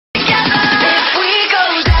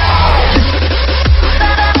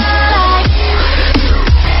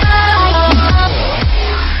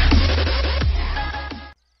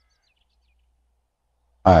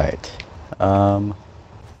Alright.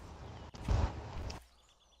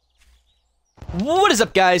 What is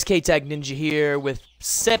up, guys? K-Tag Ninja here with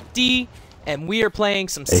Septi, and we are playing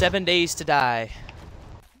some Hey. 7 Days to Die.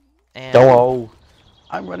 And Hello.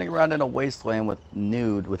 I'm running around in a wasteland with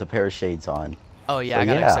nude with a pair of shades on. oh yeah, So, I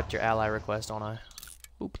gotta yeah. accept your ally request, don't I?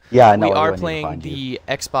 Oop. Yeah, I know. We are I need to playing find you. the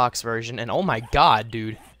Xbox version, and oh my god,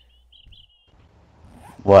 dude,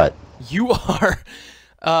 What? you are,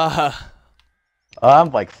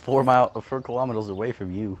 I'm like 4 kilometers away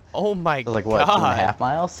from you. oh my So like god. what? 2.5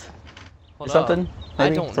 miles? Hold Or something? up.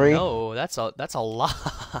 Maybe I don't 3? know. That's a lot.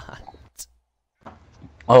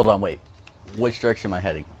 Hold on, wait. Which direction am I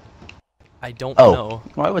heading? I don't Oh, know.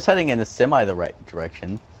 well, I was heading in the right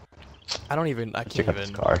direction. I can't Let's check out this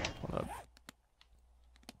even. car. Hold up.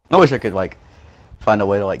 I wish I could like find a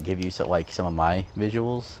way to like give you some of my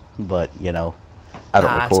visuals, but you know, I don't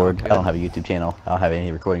Nah, it's all record. I good. don't have a YouTube channel. I don't have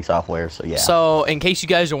any recording software, so yeah. So, in case you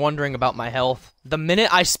guys are wondering about my health, the minute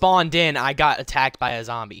I spawned in, I got attacked by a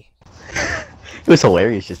zombie. It was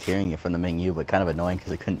hilarious just hearing it from the menu, but kind of annoying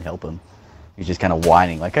because I couldn't help him. He was just kind of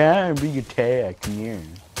whining, like, I'm being attacked, come here.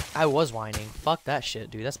 I was whining. Fuck that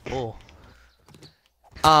shit, dude. That's bull.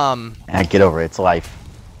 Get over it. It's life.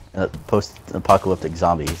 Post-apocalyptic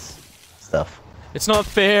zombies stuff. It's not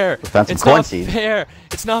fair. We found some It's corn not seed. fair.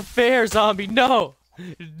 It's not fair, zombie. No.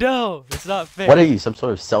 No, it's not fair. What are you, some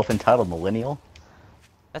sort of self-entitled millennial?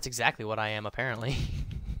 That's exactly what I am, apparently.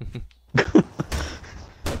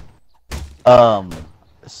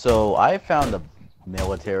 So I found a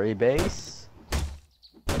military base.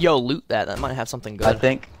 Yo, loot that. That might have something good. I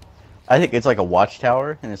think it's like a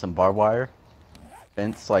watchtower and there's some barbed wire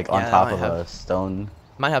fence like on Yeah, top might of have. a stone.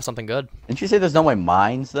 Might have something good. Didn't you say there's no way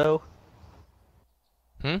mines though?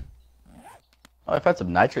 Hmm? Oh, I found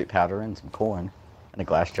some nitrate powder and some corn and a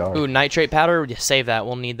glass jar. Ooh, nitrate powder. Yeah, save that.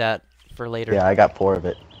 We'll need that for later. Yeah, I got 4 of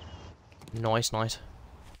it. Nice, nice.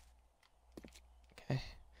 Okay.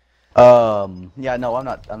 Yeah, no, I'm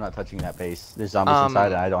not touching that base. There's zombies inside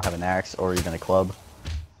and I don't have an axe or even a club.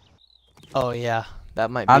 Oh yeah, that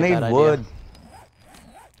might be I a need bad wood. idea.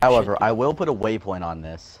 However, I will put a waypoint on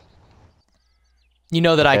this. You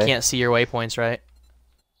know that I Okay. can't see your waypoints, right?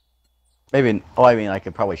 Maybe. Oh, I mean, I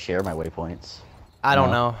could probably share my waypoints. I don't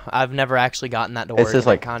No. know. I've never actually gotten that to work. It's just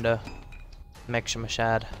like kinda makes you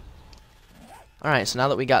mashad. Alright, so now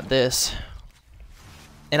that we got this,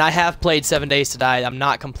 and I have played 7 Days to Die. I'm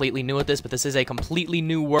not completely new at this, but this is a completely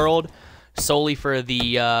new world, solely for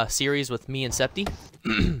the series with me and Septi.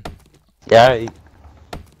 yeah.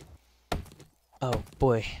 Oh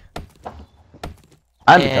boy.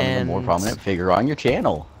 I'm becoming a And more prominent figure on your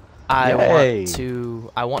channel. I Yay.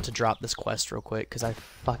 want to drop this quest real quick because I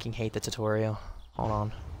fucking hate the tutorial. Hold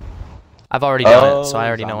on. I've already done it, so I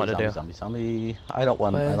already know what to do. Zombie. I don't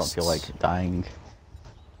feel like dying.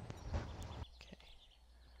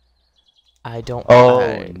 I don't.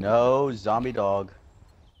 Oh no, zombie dog.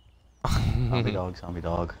 Zombie dog, zombie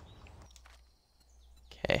dog.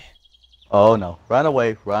 Okay. Oh no, run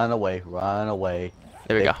away, run away, run away.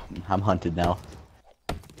 There we go. I'm hunted now.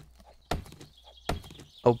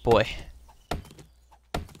 Oh boy.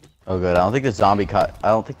 Oh good, I don't think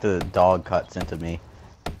the dog caught scent of me.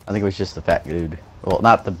 I think it was just the fat dude. Well,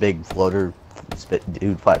 not the big floater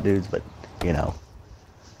fat dudes, but you know,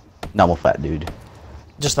 normal fat dude.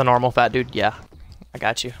 Just the normal fat dude? Yeah. I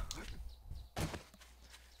got you.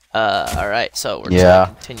 Alright, so we're just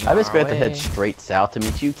gonna continue I basically on have our to head way. straight south to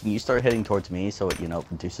meet you. Can you start heading towards me so it, you know,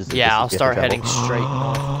 reduces the Yeah, I'll distance we have start to heading travel?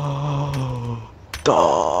 straight north.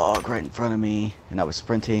 Dog right in front of me. And I was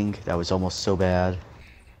sprinting. That was almost so bad.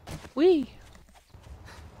 Whee!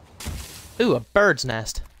 Ooh, a bird's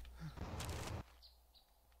nest.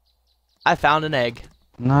 I found an egg.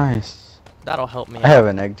 Nice. That'll help me I have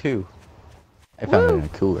an egg too. I found it in a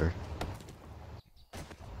cooler.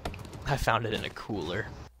 I found it in a cooler.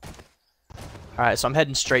 Alright, so I'm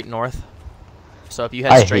heading straight north. So if you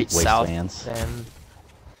head I straight hate south, wastelands. then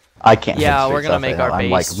I can't. Yeah, head straight we're gonna south make right our now. I'm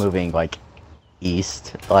base. like moving like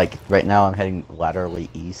east. Like right now, I'm heading laterally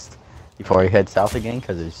east before I head south again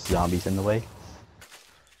because there's zombies in the way.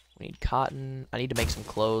 we need cotton. I need to make some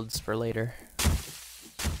clothes for later.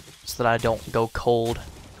 So that I don't go cold.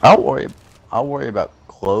 I'll worry about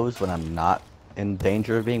clothes when I'm not in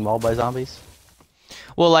danger of being mauled by zombies.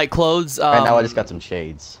 Well, like clothes. Right now, I just got some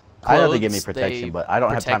shades. I know they give me clothes, protection, they but I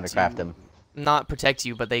don't have time to protect craft you. them. Not protect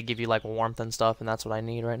you, but they give you like warmth and stuff, and that's what I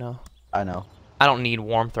need right now. I know. I don't need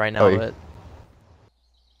warmth right now, Oh, but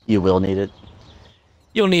You will need it.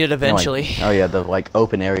 you'll need it You know, like- eventually. oh yeah, the like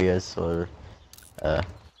open areas or.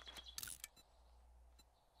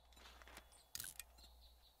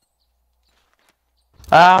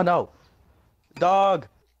 Oh no! Dog!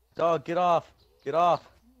 Dog, get off! Get off!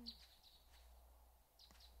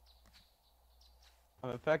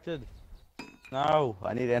 I'm infected. No,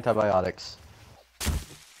 I need antibiotics.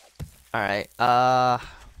 Alright, let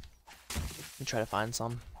me try to find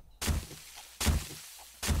some.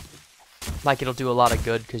 Like it'll do a lot of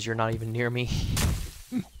good because you're not even near me.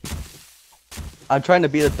 I'm trying to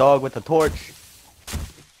beat a dog with a torch.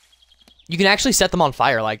 You can actually set them on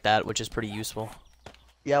fire like that, which is pretty useful.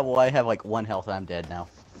 Yeah, well, I have like 1 health and I'm dead now.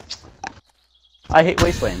 I hate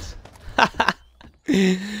wastelands.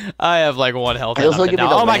 I have like 1 health. It'll still give me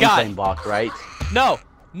the oh my god! flame block, right? No!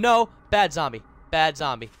 No! Bad zombie. Bad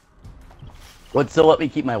zombie. Would still let me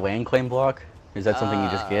keep my land claim block? Is that something you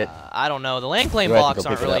just get? I don't know. The land claim Do I have to blocks go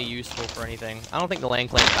aren't pick it really up? useful for anything. I don't think the land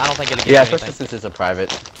claim. I don't think it'll give Yeah, you especially anything. since it's a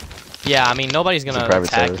private. Yeah, I mean nobody's gonna private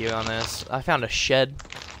attack server. you on this. I found a shed.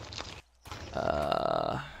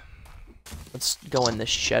 Let's go in this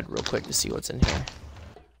shed real quick to see what's in here.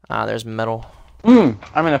 Ah, there's metal. I'm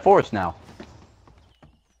in a forest now.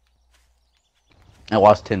 I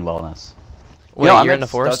lost 10 wellness. Wait, You know, you're in the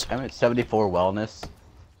forest? I'm at 74 wellness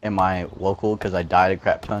in my local because I died a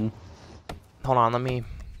crap ton. Hold on, let me.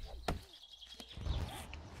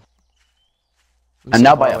 I'm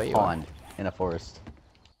now by a pond in a forest.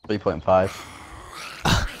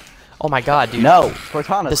 3.5. Oh my god, dude. No,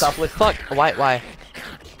 Cortana, This stop listening. fuck. Why?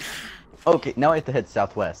 Okay, now I have to head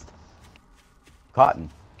southwest. Cotton.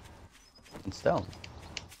 And stone.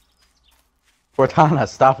 Cortana,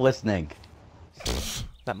 stop listening.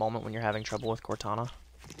 That moment when you're having trouble with Cortana.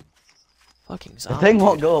 Fucking The zombie. thing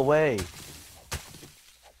won't go away.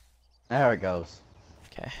 There it goes.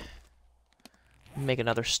 Okay. Make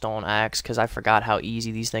another stone axe because I forgot how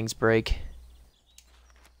easy these things break.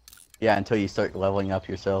 Yeah, until you start leveling up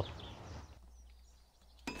yourself.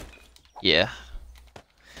 Yeah.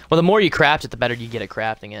 Well, the more you craft it, the better you get at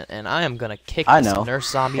crafting it. And I am gonna kick I this know. nurse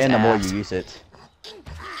zombie's And the more ass. you use it.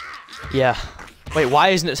 Yeah. Wait, why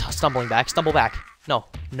isn't it stumbling back? Stumble back. No.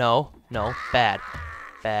 No. No. Bad.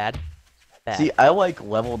 Bad. Bad. See, I like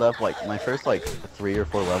leveled up like my first like 3 or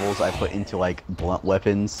 4 levels I put into like blunt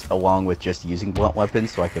weapons along with just using blunt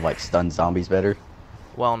weapons so I could like stun zombies better.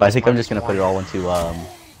 Well, But I think I'm just gonna put it all into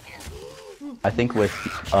I think with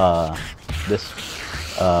this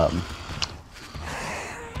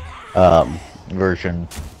version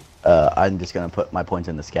I'm just gonna put my points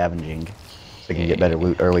into scavenging so I can get better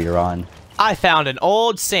loot earlier on. I found an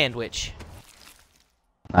old sandwich.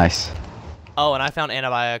 Nice. Oh, and I found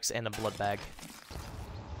antibiotics and a blood bag.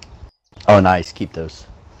 Oh, nice. Keep those.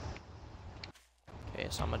 Okay,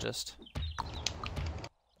 so I'm gonna just.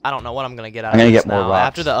 I don't know what I'm gonna get out I'm of gonna this get more now.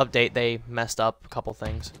 rocks. After the update, they messed up a couple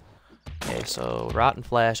things. Okay, so rotten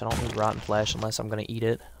flesh. I don't need rotten flesh unless I'm gonna eat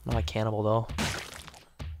it. I'm not a cannibal though.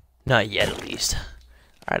 Not yet, at least. All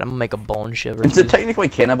right, I'm gonna make a bone shiver. Is it technically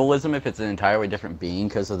cannibalism if it's an entirely different being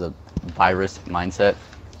because of the virus mindset?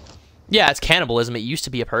 Yeah, it's cannibalism. It used to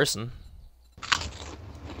be a person.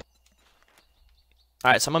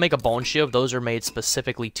 Alright, so I'm gonna make a bone shield. Those are made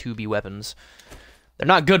specifically to be weapons. They're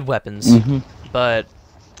not good weapons, but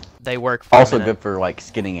they work for Also a minute. good for like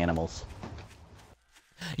skinning animals.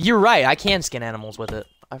 You're right, I can skin animals with it.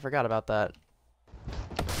 I forgot about that.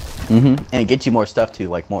 And it gets you more stuff too,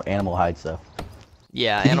 like more animal hide stuff.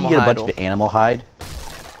 Yeah, You animal can get a hide bunch will- of animal hide.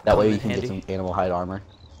 That way come you in can handy. get some animal hide armor.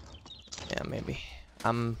 Yeah, maybe.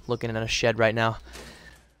 I'm looking at a shed right now.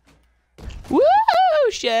 Woo!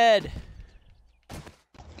 Shed!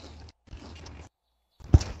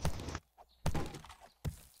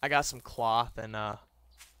 I got some cloth and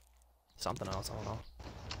something else, I don't know.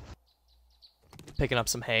 Picking up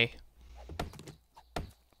some hay.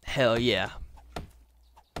 Hell yeah.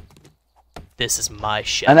 This is my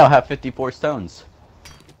shed. I now have 54 stones.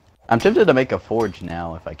 I'm tempted to make a forge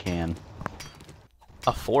now if I can.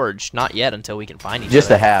 A forge? Not yet until we can find each Just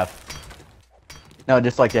to other. have. No,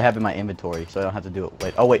 just like to have in my inventory so I don't have to do it.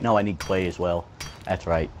 Wait. Oh wait, no, I need clay as well. That's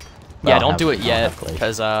right. But Yeah, I don't do have- it I yet, have clay.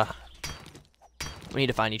 because we need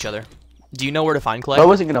to find each other. Do you know where to find clay? But I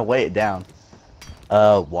wasn't gonna weigh it down.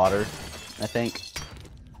 Water, I think.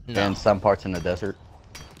 No. And some parts in the desert.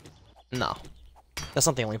 No. That's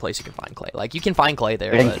not the only place you can find clay. Like, you can find clay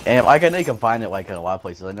there, And, but and I know you can find it like in a lot of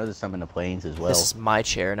places. I know there's some in the plains as well. this is my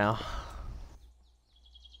chair now.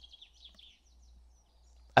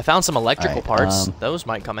 I found some electrical Alright, parts. Those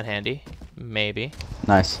might come in handy. Maybe.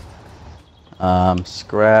 Nice.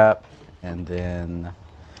 Scrap, and then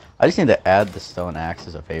I just need to add the stone axe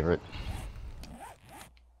as a favorite.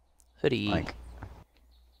 Hoodie. Like,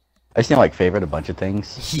 I just need to like favorite a bunch of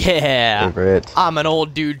things. Yeah! Favorite, I'm an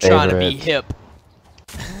old dude trying to be Favorite.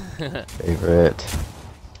 hip. favorite.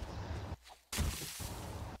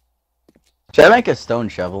 Should I make a stone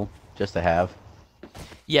shovel just to have?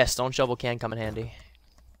 Yeah, stone shovel can come in handy.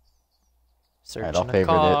 Search Alright, I'll in a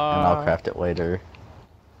favorite it and I'll car. craft it later.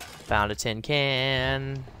 Found a tin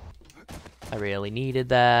can. I really needed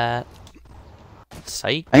that.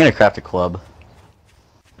 Psych. I'm gonna craft a club.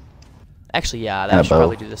 Actually, yeah, And that a should bow.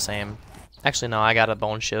 probably do the same. Actually, no, I got a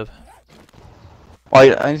bone shiv.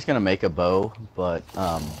 Well, I'm just gonna make a bow, but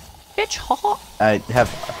Bitch, haha. I don't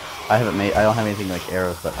have anything like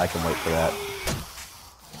arrows, but I can wait for that.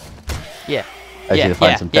 Yeah. I yeah, need to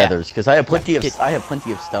find yeah, some yeah. feathers because I have plenty of Get- I have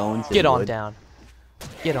plenty of stones. And Get on wood. down.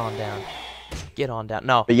 Get on down. Get on down.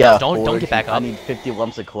 No, But yeah, don't forge, get back I up. need 50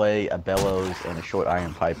 lumps of clay, a bellows, and a short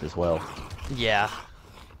iron pipe as well. Yeah.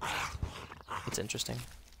 It's interesting.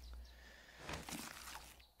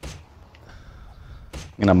 I'm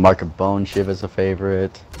gonna mark a bone shiv as a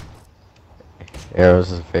favorite.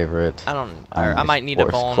 Arrows as a favorite. I might need a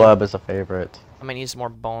Force bone. club as a favorite. I might need some more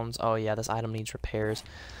bones. Oh yeah, this item needs repairs.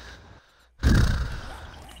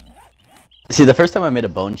 See, the first time I made a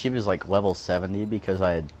bone shiv was like level 70 because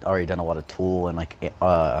I had already done a lot of tool and like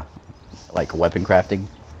weapon crafting.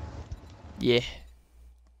 Yeah.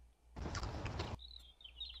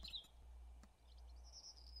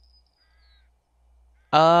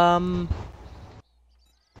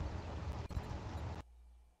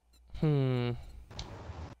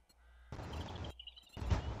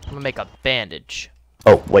 I'm gonna make a bandage.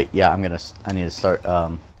 Oh wait, yeah, I need to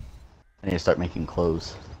start making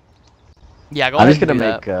clothes. Yeah, go I'm ahead just gonna and do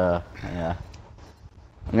make yeah.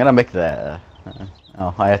 I'm gonna make the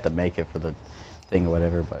oh, I have to make it for the thing or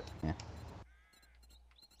whatever, but yeah.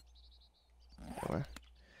 that.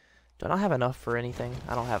 Do I not have enough for anything?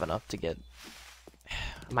 I don't have enough to get.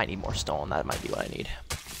 I might need more stone. That might be what I need.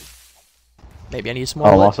 Maybe I need some more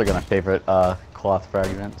Oh, I'm wood. also gonna favorite cloth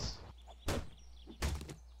fragments.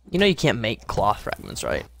 You know you can't make cloth fragments,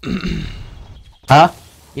 right? Huh?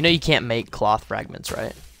 You know you can't make cloth fragments,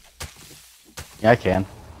 right? Yeah, I can.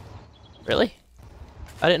 Really?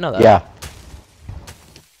 I didn't know that. Yeah.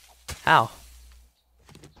 How?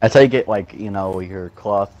 That's how you get, like, you know, your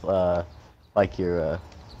cloth, like your,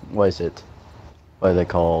 what is it? What are they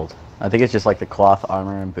called? I think it's just like the cloth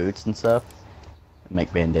armor and boots and stuff.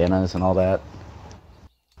 Make bandanas and all that.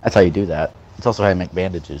 That's how you do that. It's also how you make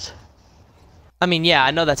bandages. I mean, yeah, I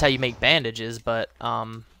know that's how you make bandages, but,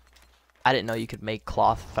 I didn't know you could make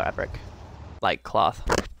cloth fabric. Like cloth.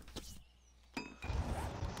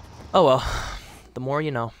 Oh well. The more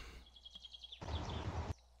you know.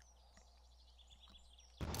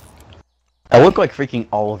 I look like freaking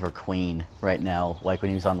Oliver Queen right now, like when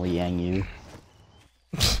he was on Liang Yu.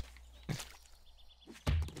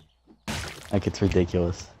 Like, it's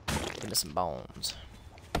ridiculous. Give me some bones.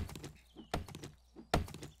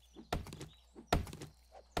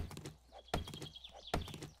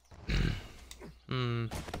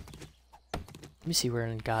 Let me see where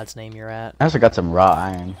in God's name you're at. I also got some raw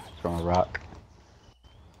iron from a rock.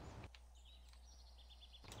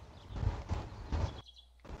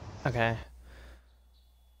 Okay.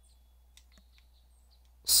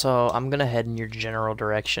 So I'm gonna head in your general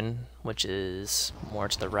direction, which is more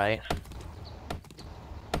to the right.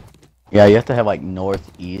 Yeah, you have to have like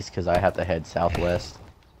northeast because I have to head southwest.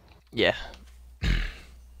 Yeah.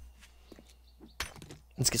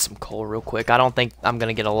 Let's get some coal real quick. I don't think I'm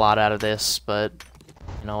gonna get a lot out of this, but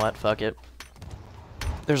you know what? Fuck it.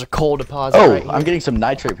 There's a coal deposit Oh, right here. I'm getting some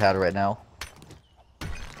nitrate powder right now.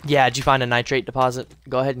 Yeah, did you find a nitrate deposit?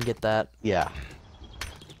 Go ahead and get that. Yeah.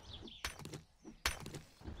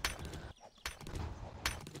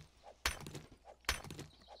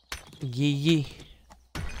 Yee yee.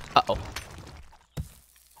 Uh-oh.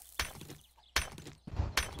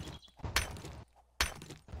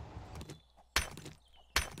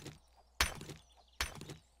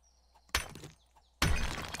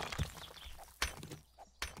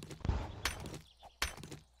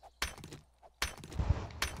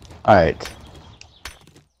 Alright.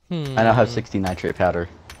 I now have Hmm. 60 nitrate powder.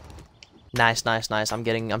 Nice, nice, nice.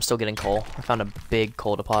 I'm still getting coal. I found a big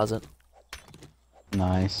coal deposit.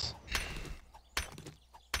 Nice.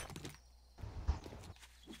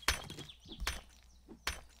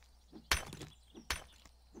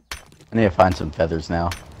 I need to find some feathers now.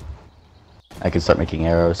 I can start making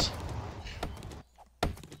arrows.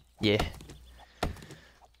 Yeah.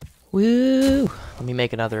 Woo! Let me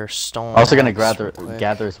make another stone. I'm also gonna axe real quick.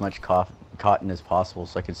 gather as much cotton as possible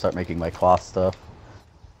so I can start making my cloth stuff.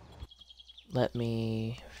 Let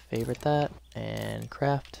me favorite that and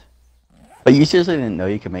craft. But you seriously didn't know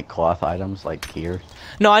you could make cloth items like gear?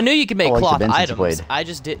 No, I knew you could make Oh, like the cloth Benson's items. blade. I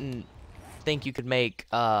just didn't think you could make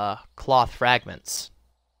cloth fragments.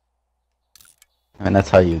 I mean, that's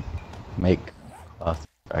how you make cloth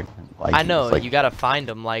fragment. Like, I know, like, you gotta find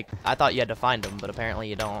them. Like, I thought you had to find them, but apparently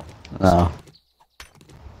you don't. no.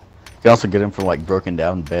 You can also get them from like broken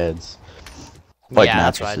down beds. Like yeah,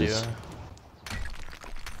 mattresses. that's what I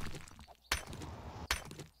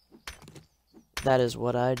do. That is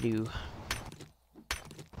what I do.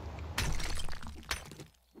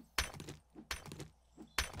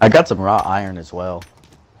 I got some raw iron as well.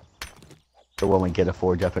 For when we get a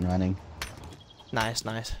forge up and running. Nice,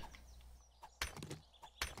 nice.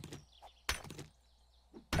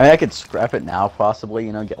 I mean, I could scrap it now, possibly.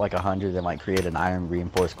 You know, get like 100 and like create an iron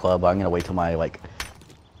reinforced club. But I'm gonna wait till my like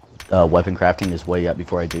weapon crafting is way up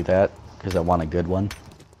before I do that, because I want a good one.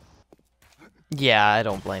 Yeah, I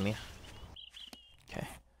don't blame you. Okay.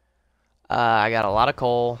 I got a lot of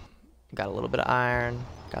coal. Got a little bit of iron.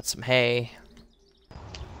 Got some hay.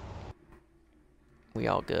 We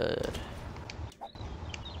all good.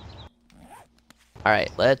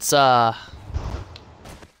 Alright, let's Alright,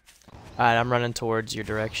 I'm running towards your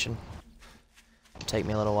direction. It'll take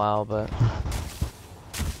me a little while, but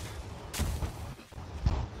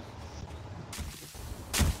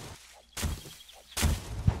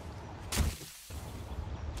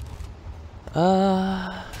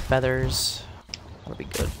feathers. That'll be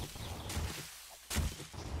good.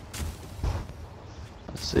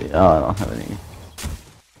 Let's see. Oh, I don't have any.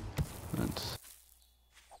 Let's...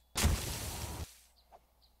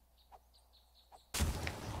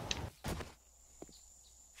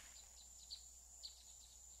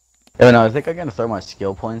 Oh no, I think I'm gonna throw my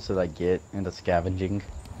skill points that I get into scavenging.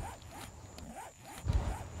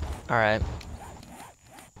 Alright.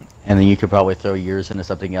 And then you could probably throw yours into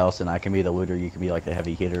something else, and I can be the looter, you can be like the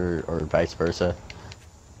heavy hitter, or vice versa.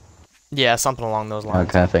 Yeah, something along those lines.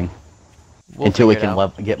 That kind of thing. We'll Until we figure it can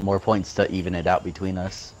out. get more points to even it out between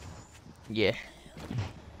us. Yeah.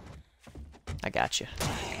 I got you.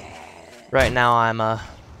 Right now I'm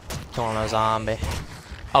killing a zombie.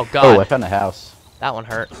 Oh god. Oh, I found a house. That one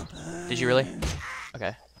hurt. Did you really?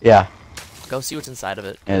 Okay. Yeah, Go see what's inside of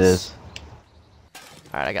it. it is.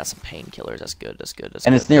 Alright, I got some painkillers. That's good. That's good. That's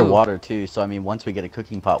And good. it's near Ooh. water too, so I mean, once we get a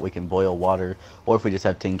cooking pot, we can boil water, or if we just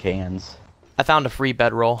have tin cans. I found a free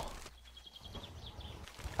bedroll.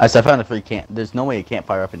 I found a free can. There's no way it can't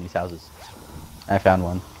fire up in these houses. I found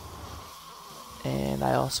one. And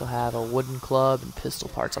I also have a wooden club and pistol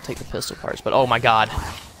parts. I'll take the pistol parts, but oh my god.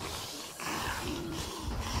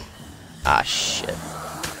 Ah shit.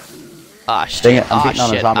 Ah shit. Dang it, I'm Ah getting on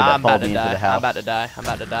a shit. zombie that I'm about followed to me into die. the house. I'm about to die. I'm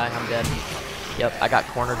about to die. I'm dead. Yep, I got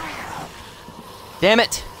cornered. Damn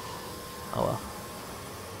it. Oh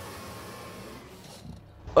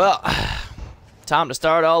well. Well, time to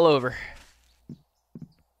start all over.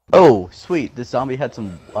 Oh, sweet. This zombie had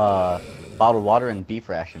some bottled water and beef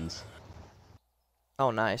rations.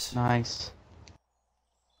 Oh, nice. Nice.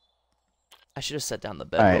 I should have set down the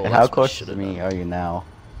bedroll. Alright, That's how what I close should to have me done. are you now?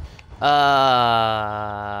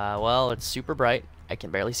 Well, it's super bright. I can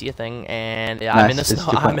barely see a thing, and I'm in the Nice, it's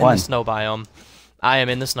snow. I'm in the 2.1. snow biome. I am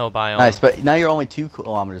in the snow biome. Nice, but now you're only 2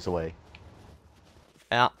 kilometers away.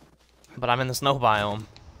 Yeah, but I'm in the snow biome,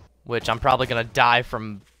 which I'm probably gonna die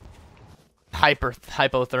from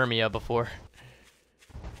hypothermia before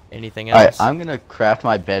anything else. Alright, I'm gonna craft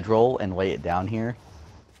my bedroll and lay it down here.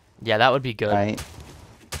 Yeah, that would be good. Right.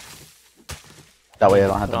 That way I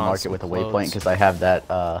don't have Put to on mark it some with a clothes. waypoint, because I have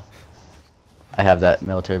that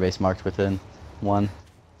military base marked within one.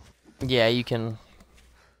 Yeah, you can.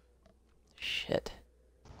 Shit.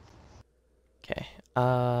 Okay.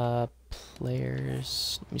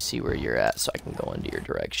 Players. Let me see where you're at, so I can go into your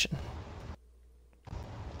direction.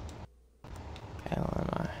 How am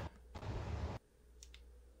I?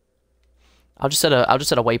 I'll just set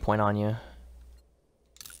a waypoint on you.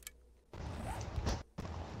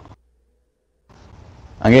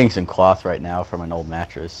 I'm getting some cloth right now from an old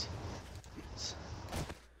mattress.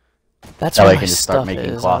 That's That where way I my can just start stuff making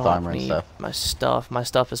is. cloth I don't armor and need stuff. My stuff. My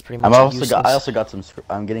stuff is pretty much I useless. also got some.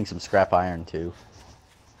 I'm getting some scrap iron too.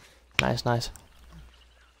 Nice, nice. I'm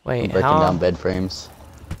Wait, breaking how? down bed frames.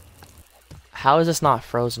 How is this not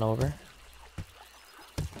frozen over?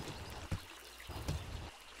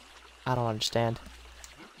 I don't understand.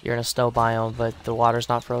 You're in a snow biome, but the water's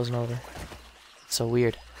not frozen over. It's so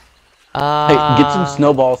weird. Hey, get some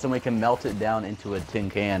snowballs and we can melt it down into a tin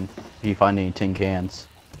can. If you find any tin cans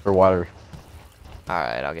for water.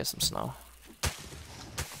 Alright, I'll get some snow.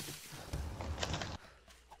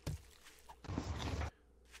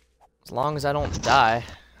 As long as I don't die,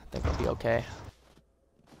 I think I'll be okay.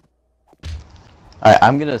 Alright,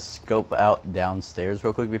 I'm gonna scope out downstairs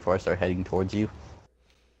real quick before I start heading towards you.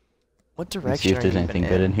 What And see direction if are there's you anything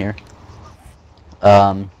even good in here.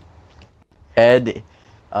 Head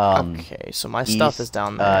Okay, so my stuff is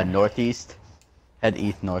down there. Northeast. Head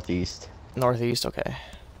east, northeast. Northeast, okay.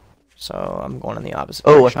 So I'm going in the opposite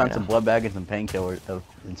Oh, I direction found right some now. blood bag and some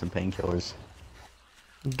painkillers.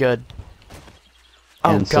 Good.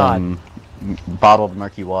 Oh, And God. some bottled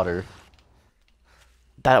murky water.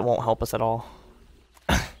 That won't help us at all.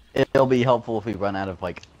 It'll be helpful if we run out of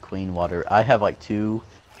like clean water. I have like 2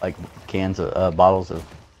 like cans of bottles of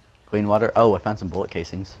clean water. Oh, I found some bullet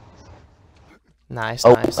casings. Nice,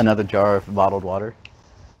 Oh, nice. another jar of bottled water.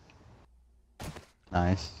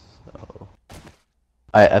 Nice. So,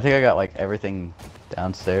 I think I got like everything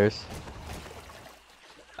downstairs.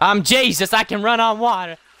 I'm Jesus, I can run on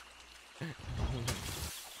water.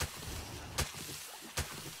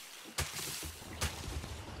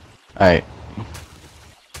 Alright. I'm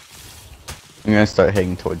gonna start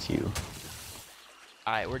heading towards you.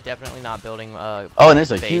 Alright, we're definitely not building Oh, and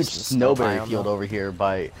there's a base huge in the snow snowberry biome, field though. over here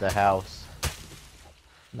by the house.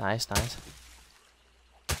 Nice, nice.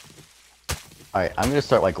 Alright, I'm gonna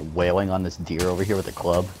start like wailing on this deer over here with a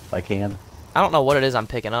club if I can. I don't know what it is I'm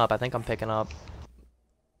picking up. I think I'm picking up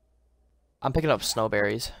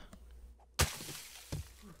snowberries.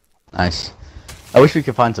 Nice. I wish we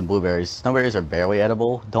could find some blueberries. Snowberries are barely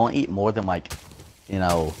edible. Don't eat more than like,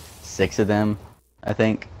 6 of them, I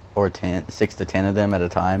think. Or 6 to 10 of them at a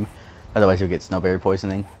time. Otherwise you'll get snowberry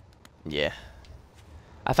poisoning. Yeah.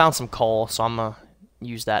 I found some coal, so I'm gonna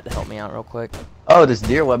use that to help me out real quick. Oh, this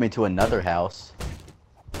deer led me to another house.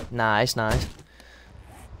 Nice, nice.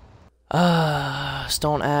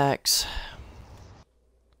 Stone axe.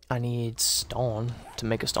 I need stone to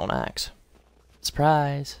make a stone axe.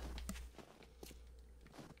 Surprise.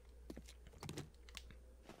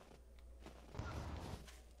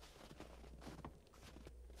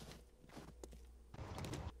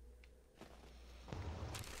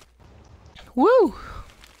 Woo!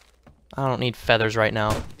 I don't need feathers right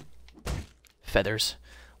now. Feathers.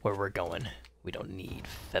 Where we're going, we don't need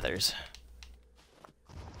feathers.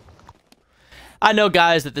 I know,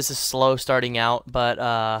 guys, that this is slow starting out,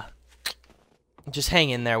 but just hang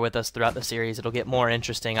in there with us throughout the series. It'll get more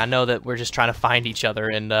interesting. I know that we're just trying to find each other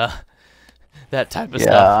and that type of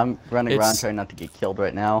stuff. Yeah, I'm running around It's- trying not to get killed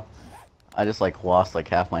right now. I just like lost like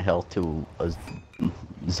half my health to a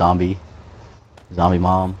zombie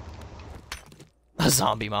mom. A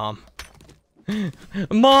zombie mom.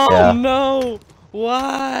 Mom, Yeah. no!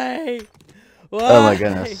 Why? Why? Oh my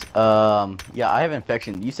goodness. Yeah, I have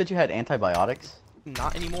infection. You said you had antibiotics?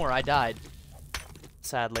 Not anymore. I died.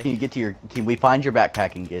 Sadly. Can you get to your? Can we find your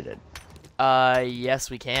backpack and get it? Yes,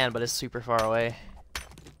 we can, but it's super far away.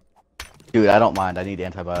 Dude, I don't mind. I need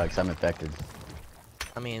antibiotics. I'm infected.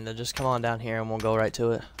 I mean, then just come on down here and we'll go right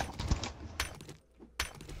to it.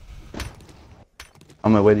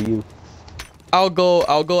 On my way to you. I'll go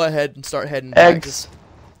ahead and start heading back Eggs.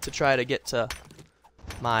 to try to get to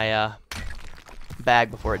my bag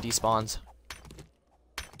before it despawns.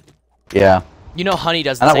 Yeah. You know, honey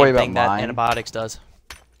does the I'm not same worried thing about that mine. antibiotics does.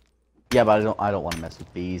 Yeah, but I don't want to mess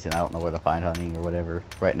with bees, and I don't know where to find honey or whatever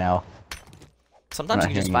right now. Sometimes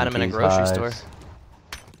I'm you not can just hearing find them in a any grocery bees store. hives.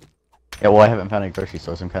 Yeah, well, I haven't found a grocery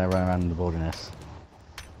store, so I'm kind of running around in the wilderness.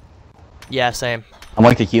 Yeah, same. I'm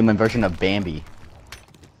like the human version of Bambi.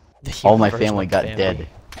 The All human my version family of got Bambi. dead,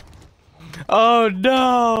 Oh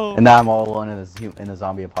no! and now I'm all alone in the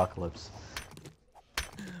zombie apocalypse.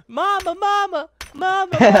 Mama, mama,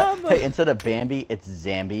 mama, mama. Hey, instead of Bambi, it's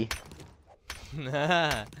Zambi.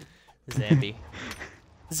 Zambi.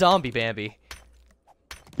 Zombie Bambi.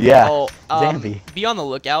 Yeah, Oh, Zambi. be on the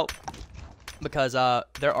lookout because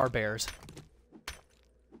there are bears.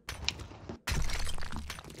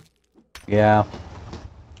 Yeah.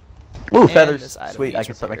 Ooh, And feathers. this item Sweet, I needs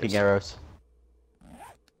can start making repairs. arrows.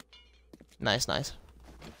 Nice, nice.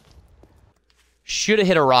 Should have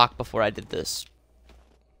hit a rock before I did this.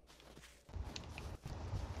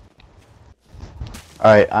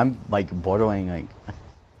 Alright, I'm like bordering like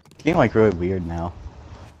it's getting like really weird now.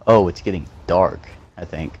 Oh, it's getting dark, I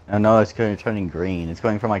think. Oh no, it's turning green. It's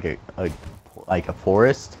going from like a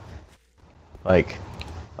forest, like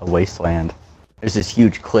a wasteland. There's this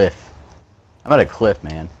huge cliff. I'm at a cliff,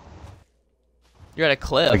 man. You're at a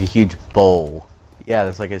cliff. Like a huge bowl. Yeah,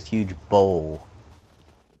 there's like this huge bowl.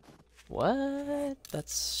 What?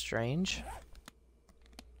 That's strange.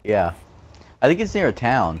 Yeah. I think it's near a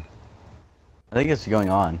town. I think it's going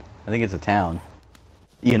on. I think it's a town.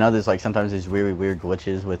 You know, there's like sometimes there's really weird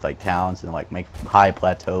glitches with like towns and like make high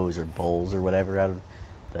plateaus or bowls or whatever out of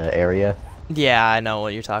the area. Yeah, I know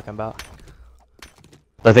what you're talking about.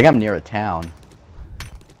 But I think I'm near a town.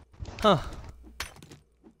 Huh.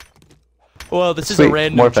 Well, this is Sweet, a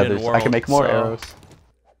random more gen feathers. world. I can make more so- arrows.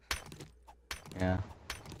 Yeah.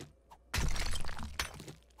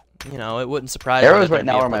 You know, it wouldn't surprise me. Arrows that right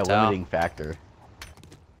now there'd are be my a plateau. limiting factor.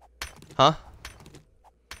 Huh?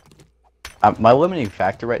 My limiting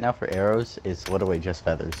factor right now for arrows is literally just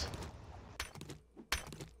feathers.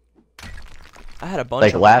 I had a bunch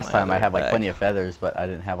Like of last them in time my I other had like bag. plenty of feathers, but I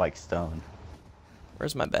didn't have like stone.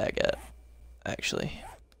 Where's my bag at? Actually.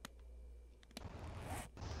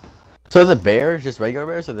 So the bears just regular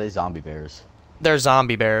bears or are they zombie bears? They're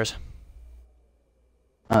zombie bears.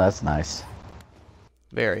 Oh, that's nice.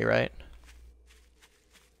 Very, right?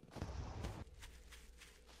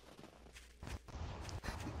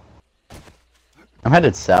 I'm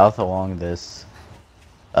headed south along this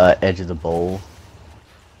edge of the bowl.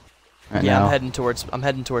 Right Yeah, now. I'm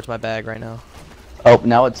heading towards my bag right now. Oh,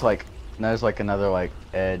 now it's like there's like another like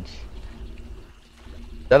edge.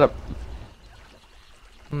 Is that a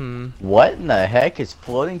What in the heck is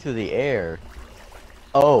floating through the air?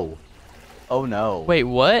 Oh. Oh no. Wait,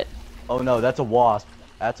 what? Oh no, that's a wasp.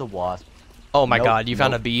 That's a wasp. Oh my Nope, god, you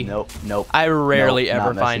found a nope, bee? Nope, nope. I rarely nope,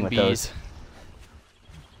 ever not messing find with bees.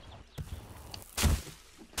 those.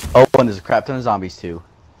 Oh, and there's a crap ton of zombies too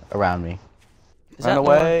around me. Is Run that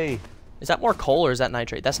away. Is that more coal or is that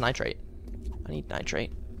nitrate? That's nitrate. I need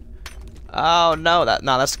nitrate. Oh no,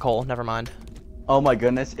 that's coal. Never mind. Oh my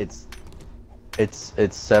goodness, it's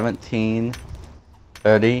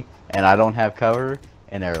 17:30 and I don't have cover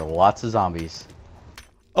and there are lots of zombies.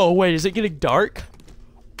 Oh wait, is it getting dark?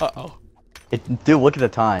 Uh-oh. Dude, look at the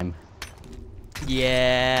time.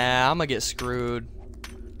 Yeah, I'm gonna get screwed.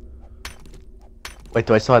 Wait,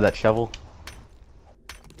 do I still have that shovel?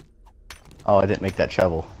 Oh, I didn't make that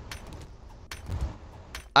shovel.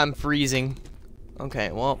 I'm freezing.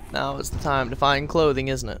 Okay, well, now is the time to find clothing,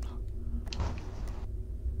 isn't it?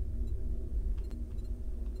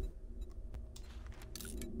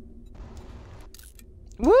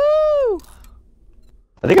 Woo!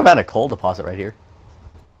 I think I've had a coal deposit right here.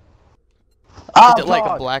 Oh, Like a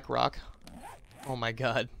dog! black rock. Oh my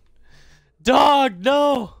god. Dog,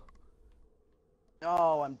 no!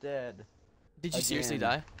 No, I'm dead. Did you seriously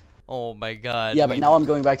Again. die? Oh my god. Yeah, but now I'm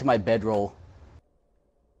going back to my bedroll.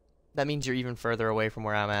 That means you're even further away from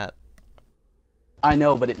where I'm at. I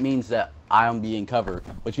know, but it means that I'm being covered,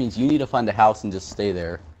 which means you need to find a house and just stay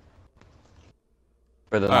there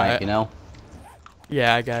for the night, Alright. you know?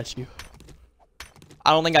 Yeah, I got you.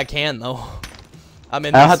 I don't think I can though. I'm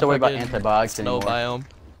in I don't this have to worry about fucking antibiotics snow anymore. biome.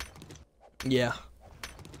 Yeah.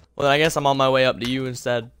 Well, then I guess I'm on my way up to you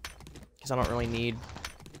instead, because I don't really need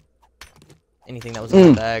anything that was in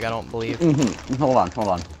my bag. I don't believe. Hold on, hold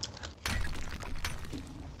on.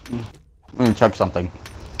 I'm gonna check something.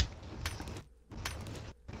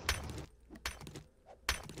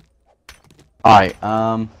 Alright,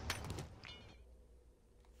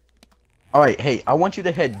 Alright, hey, I want you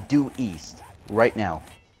to head due east right now.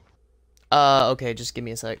 Okay, just give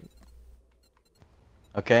me a sec.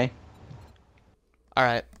 Okay?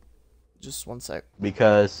 Alright. Just one sec.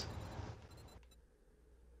 Because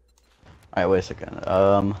alright, wait a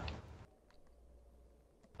second.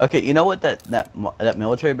 Okay, you know what that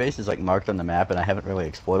military base is like marked on the map and I haven't really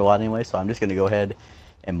explored a lot anyway, so I'm just gonna go ahead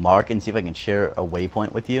and mark and see if I can share a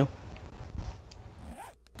waypoint with you.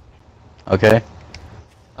 Okay?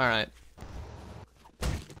 Alright.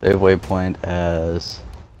 Save waypoint as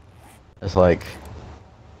like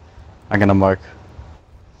I'm gonna mark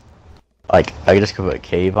like I just put a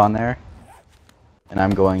cave on there and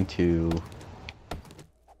I'm going to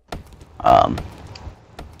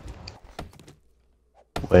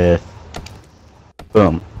with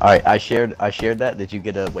boom. Alright, I shared that. Did you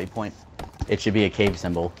get a waypoint? It should be a cave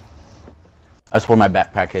symbol. That's where my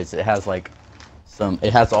backpack is. It has like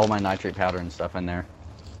it has all my nitrate powder and stuff in there.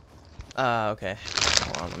 Okay.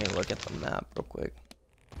 Hold on, let me look at the map real quick.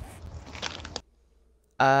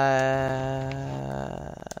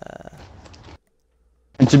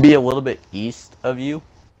 And to be a little bit east of you,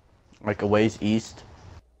 like a ways east.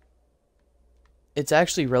 It's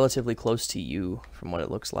actually relatively close to you, from what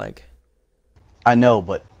it looks like. I know,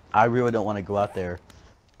 but I really don't want to go out there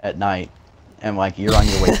at night, and like you're on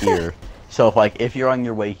your way here. So if you're on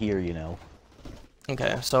your way here, you know.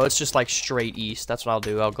 Okay, so it's just like straight east. That's what I'll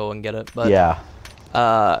do. I'll go and get it. But Yeah.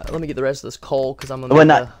 let me get the rest of this coal because I'm gonna Well,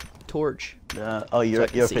 make not- a torch. Oh, you're I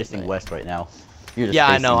can see it, facing right? west right now. You're just Yeah,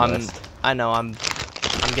 I facing know. west. I'm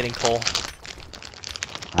getting coal.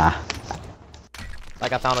 Ah.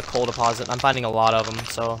 Like I found a coal deposit. I'm finding a lot of them,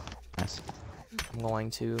 so Nice. I'm going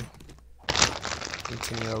to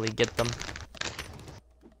continually get them.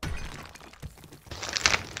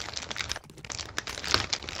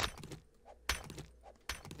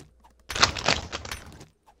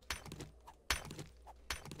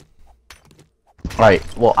 Right.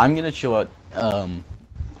 Well, I'm gonna chill out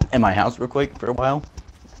in my house real quick for a while,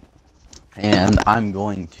 and I'm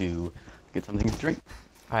going to get something to drink.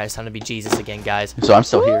 All right, it's time to be Jesus again, guys. So I'm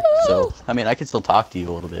still here. So I mean, I can still talk to you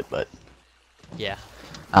a little bit, but Yeah.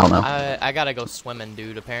 I don't know. I gotta go swimming,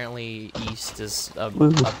 dude. Apparently, east is a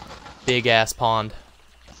Woo. big ass pond.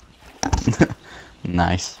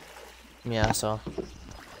 Nice. Yeah, so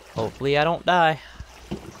hopefully I don't die.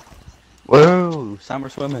 Whoa, summer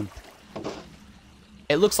swimming.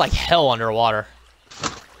 It looks like hell underwater.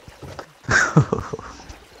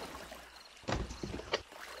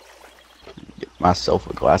 Get myself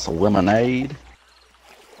a glass of lemonade.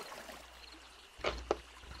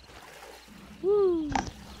 Woo.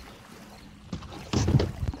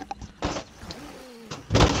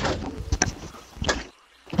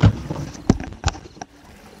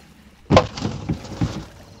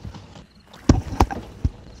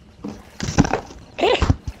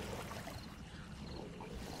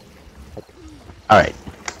 All right.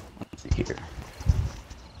 Let's see here.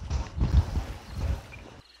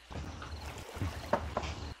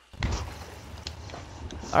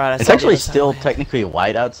 All right, It's actually still technically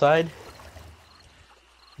light outside.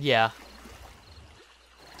 Yeah.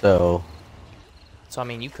 So So I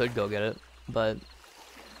mean, you could go get it, but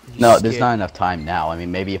no, there's not enough time now. I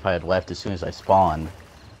mean, maybe if I had left as soon as I spawned.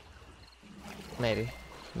 Maybe.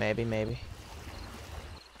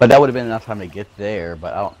 But that would have been enough time to get there,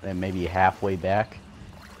 but I don't, and maybe halfway back.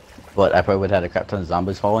 But I probably would have had a crap ton of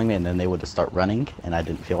zombies following me, and then they would have started running, and I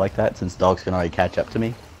didn't feel like that, since dogs can already catch up to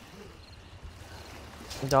me.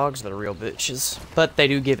 Dogs are the real bitches, but they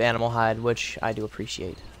do give animal hide, which I do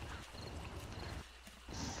appreciate.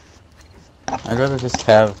 I'd rather just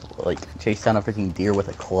have, like, chase down a freaking deer with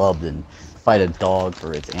a club than fight a dog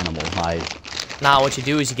for its animal hide. Now, what you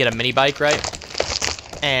do is you get a mini bike, right?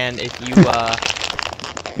 And if you,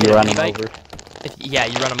 You run them over. yeah,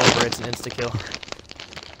 you run them over, it's an insta-kill.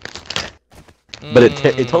 But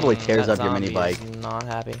it totally tears that up your mini zombie bike is not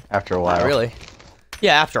happy. after a while. Not really.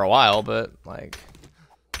 Yeah, after a while, but, like,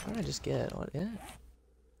 what did I just get? What, yeah.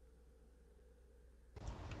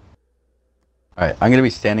 Alright, I'm gonna be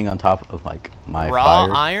standing on top of, like, my Raw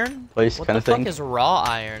fire iron? place What kind the of thing. fuck is raw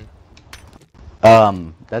iron?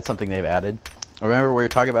 That's something they've added. Remember we were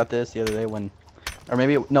talking about this the other day when... Or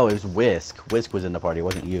maybe, no, it was Whisk. Whisk was in the party, it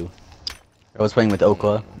wasn't you. I was playing with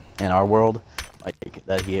Okla in our world. Like,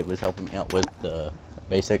 that he was helping me out with the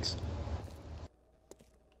basics.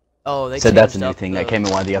 Oh, they Said that's a changed new up thing the- that came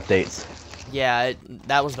in one of the updates. Yeah,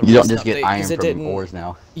 that was the You don't recent just get update, 'cause iron it from ores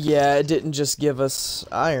now. Yeah, it didn't just give us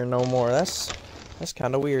iron no more. That's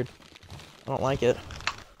kind of weird. I don't like it.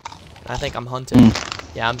 I think I'm hunted.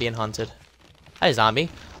 Yeah, I'm being hunted. Hi, zombie.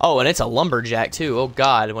 Oh, and it's a lumberjack too. Oh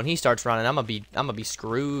God, when he starts running, I'm gonna be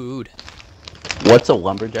screwed. What's a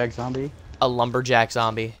lumberjack zombie? A lumberjack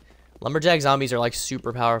zombie. Lumberjack zombies are like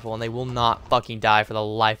super powerful, and they will not fucking die for the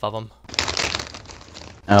life of them.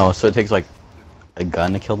 Oh, so it takes like a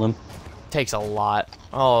gun to kill them? Takes a lot.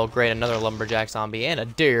 Oh, great, another lumberjack zombie and a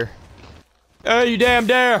deer. Hey, you damn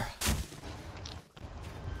deer!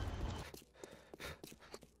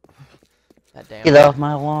 That damn. Get off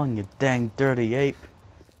my lawn, you dang dirty ape.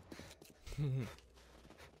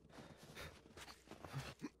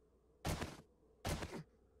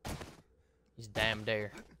 He's damn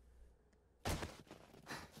deer. I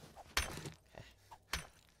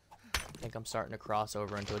think I'm starting to cross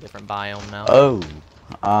over into a different biome now. Oh,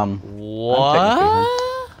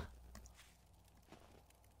 What?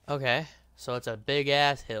 Okay, so it's a big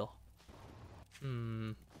ass hill.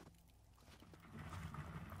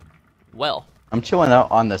 Well, I'm chilling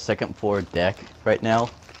out on the second floor deck right now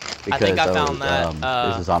because I think I found that,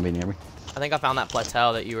 there's a zombie near me. I think I found that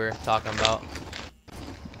plateau that you were talking about.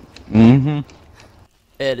 Mm-hmm.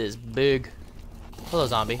 It is big. Hello,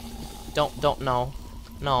 zombie.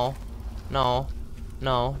 No,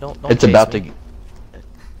 don't It's chase about me. to.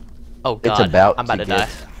 Oh God, It's about I'm about to to die. get-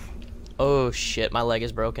 Oh shit, my leg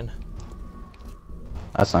is broken.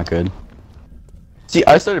 That's not good. See,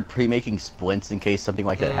 I started pre-making splints in case something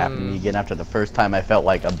like that happened to me again after the first time I felt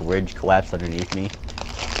like a bridge collapsed underneath me.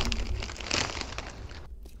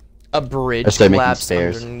 A bridge started making collapsed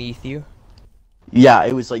stairs. underneath you. Yeah,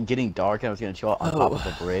 it was like getting dark and I was gonna chill out on top Oh. of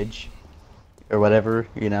the bridge. Or whatever,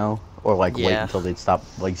 you know? Or like wait Yeah. until they'd stop,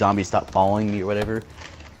 like zombies stop following me or whatever.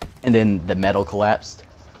 And then the metal collapsed.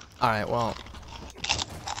 Alright, well,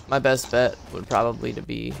 my best bet would probably to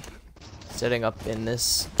be sitting up in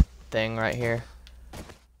this thing right here.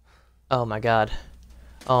 Oh my God.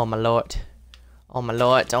 Oh my Lord. Oh my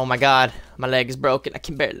Lord. Oh my God. My leg is broken. I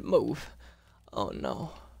can barely move. Oh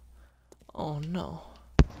no. Oh no.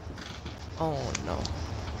 Oh no.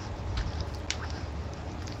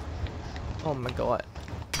 Oh my God.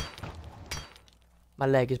 My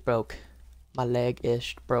leg is broke. My leg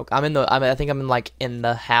is broke. I think I'm in like in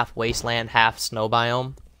the half wasteland, half snow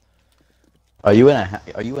biome. Are you in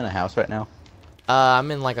a house right now? I'm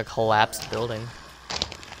in like a collapsed building.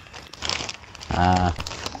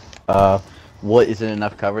 What isn't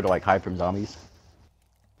enough cover to like hide from zombies?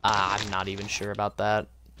 I'm not even sure about that.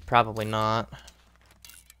 Probably not.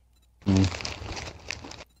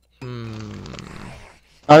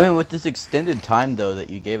 I mean, with this extended time though that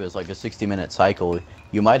you gave us, like a 60-minute cycle,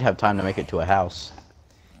 you might have time to make it to a house.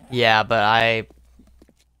 Yeah, but I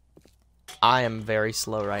am very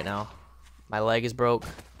slow right now. My leg is broke.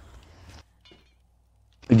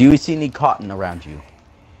 Do you see any cotton around you?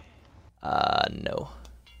 No.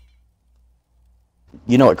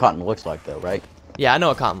 You know what cotton looks like though, right? Yeah, I know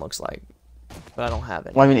what cotton looks like, but I don't have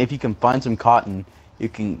it. Well, I mean, if you can find some cotton, you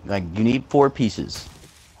can, like, you need 4 pieces.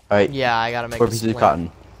 Alright? Yeah, I gotta make 4 pieces of cotton.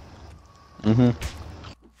 You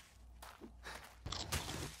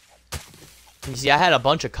see, I had a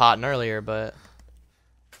bunch of cotton earlier, but...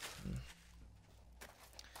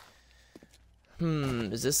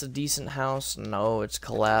 is this a decent house? No, it's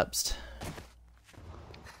collapsed.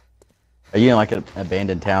 Are you in, like, an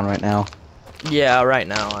abandoned town right now? Yeah, right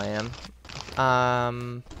now I am.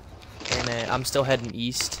 I'm still heading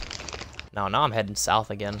east. No, now I'm heading south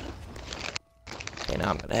again. Okay, now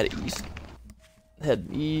I'm gonna head east. Head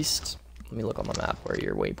east. Let me look on the map where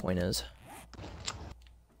your waypoint is.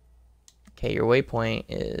 Okay, your waypoint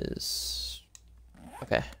is...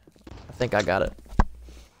 Okay, I think I got it.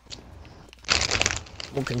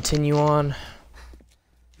 We'll continue on.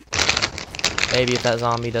 Maybe if that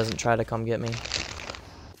zombie doesn't try to come get me.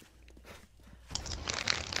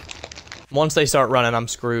 Once they start running, I'm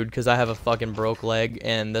screwed because I have a fucking broke leg,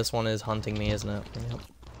 and this one is hunting me, isn't it? Yep.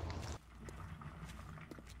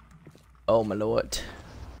 Oh my lord.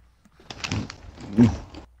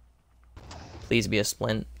 Please be a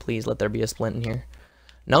splint. Please let there be a splint in here.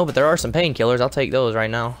 No, but there are some painkillers. I'll take those right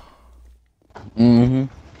now.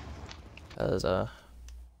 Because, I'll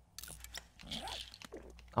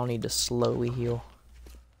need to slowly heal.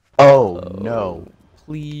 Oh, no.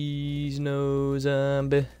 Please, no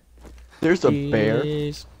zombie. There's a bear.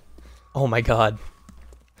 Oh my god.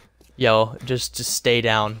 Yo, just stay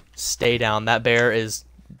down. Stay down. That bear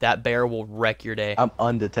will wreck your day. I'm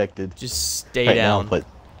undetected. Just stay right down. Now, but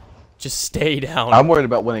just stay down. I'm worried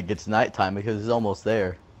about when it gets nighttime because it's almost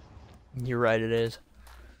there. You're right, it is.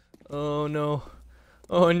 Oh no.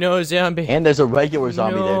 Oh no, zombie. And there's a regular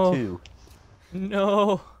zombie there too.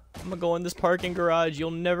 No. I'm gonna go in this parking garage.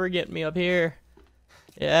 You'll never get me up here.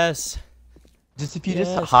 Yes. Just if you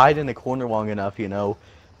just hide in a corner long enough, you know,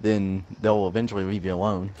 then they'll eventually leave you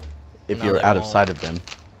alone. If you're out of sight of them.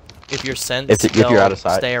 If you're sensed, if you're out of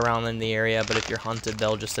sight, stay around in the area. But if you're hunted,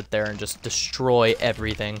 they'll just sit there and just destroy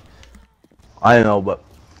everything. I don't know, but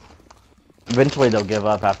eventually they'll give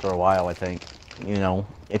up after a while, I think. You know,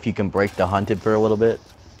 if you can break the hunted for a little bit.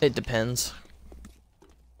 It depends.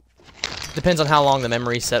 Depends on how long the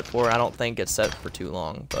memory's set for. I don't think it's set for too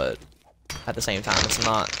long, but at the same time, it's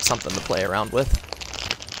not something to play around with.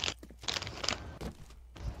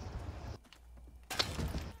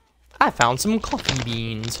 I found some coffee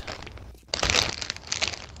beans.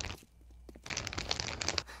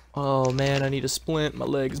 Oh man, I need a splint. My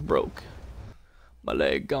leg's broke. My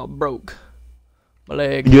leg got broke. My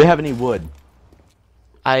leg. Do you have any wood?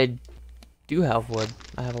 I do have wood.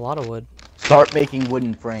 I have a lot of wood. Start making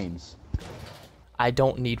wooden frames. I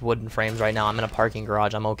don't need wooden frames right now. I'm in a parking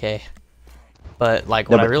garage. I'm okay. But like,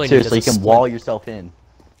 what I really need is seriously, you can wall yourself in.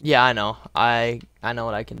 Yeah, I know. I know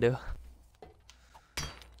what I can do.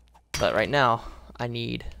 But right now, I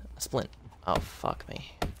need a splint. Oh fuck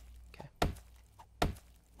me. Okay.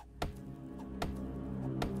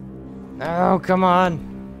 Oh come on.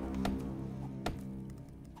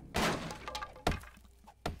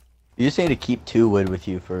 You just need to keep 2 wood with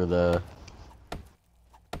you for the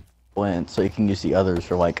flint, so you can use the others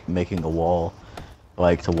for like making a wall,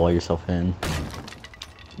 like to wall yourself in.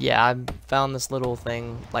 Yeah, I found this little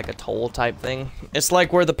thing, like a toll type thing. It's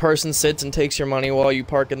like where the person sits and takes your money while you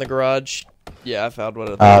park in the garage. Yeah, I found one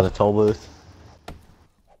of those. The toll booth.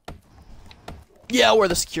 Yeah, where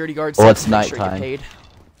the security guard Well, sits it's to make sure you nighttime. get paid.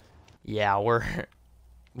 Yeah,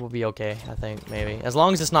 we'll be okay, I think, maybe. As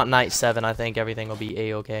long as it's not night 7, I think everything will be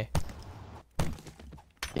a-okay.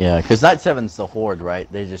 Yeah, because night 7's the horde,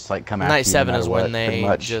 right? They just like come after you. Night 7 no is matter when what, they pretty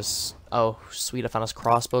much. just... Oh, sweet, I found this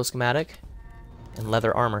crossbow schematic. And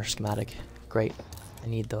leather armor schematic. Great. I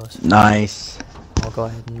need those. Nice. I'll go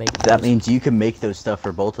ahead and make That those. means you can make those stuff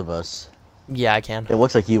for both of us. Yeah, I can. It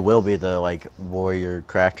looks like you will be the like warrior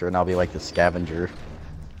crafter, and I'll be like the scavenger.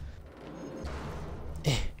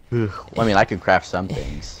 Well, I mean, I could craft some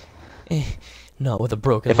things. Not with a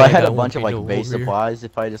broken If I leg, had a won't bunch be of like no base warrior. supplies,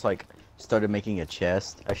 if I just like started making a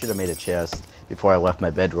chest, I should have made a chest before I left my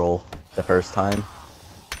bedroll the first time.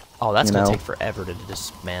 Oh, that's You gonna know? take forever to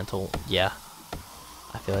dismantle. Yeah,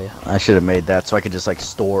 I feel you. I should have made that so I could just like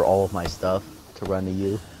store all of my stuff to run to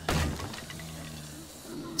you.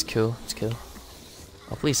 It's cool. It's cool.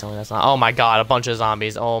 Oh, please tell me that's not. Oh my god, a bunch of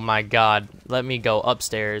zombies. Oh my god. Let me go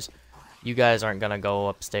upstairs. You guys aren't gonna go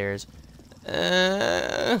upstairs.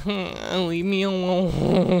 Leave me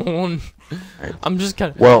alone. Right. I'm just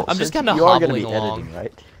kind of. Well, I'm just since kind of you are gonna hobbling be along. editing,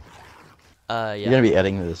 right? Yeah. You're gonna be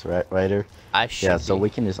editing this, right, writer? I should. Yeah. So be. we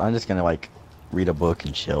can just. I'm just gonna like read a book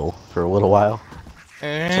and chill for a little while, so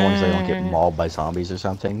long as I don't get mauled by zombies or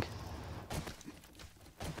something.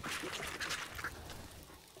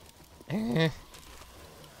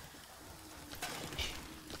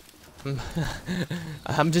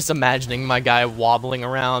 I'm just imagining my guy wobbling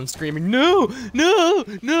around, screaming, "No, no,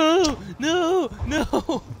 no, no,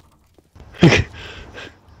 no!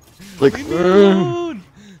 Like, Leave me alone!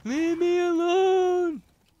 Leave me alone!"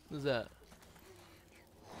 What's that?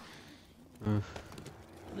 What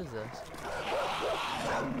is this?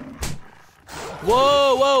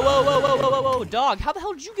 Whoa, whoa, whoa, whoa, whoa, whoa, whoa, whoa, dog! How the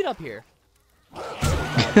hell did you get up here?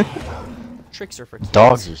 Tricks are for kids.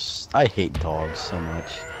 dogs are. I hate dogs so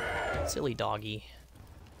much. Silly doggy.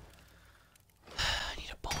 I need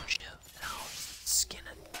a bone chip. And I'll skin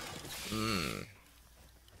it.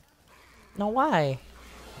 No, why?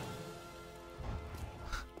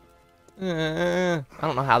 I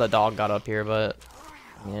don't know how the dog got up here, but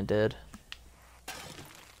I mean, it did.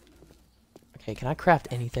 Okay, can I craft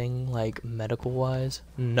anything, like, medical-wise?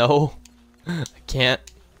 No. I can't.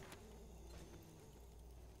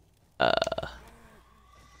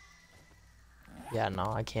 Yeah, no,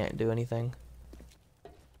 I can't do anything.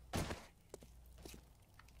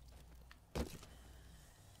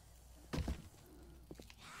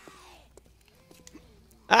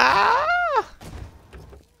 Ah!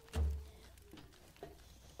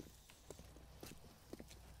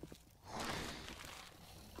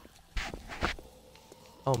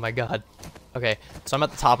 Oh my god. Okay, so I'm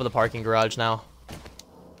at the top of the parking garage now.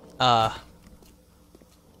 I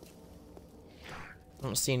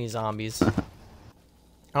don't see any zombies.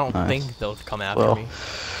 I don't Nice. think they'll come after me.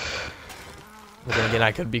 But then again,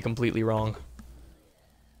 I could be completely wrong.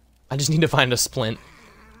 I just need to find a splint.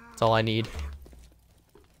 That's all I need.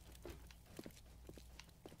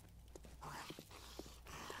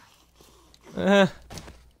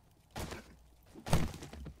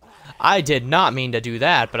 I did not mean to do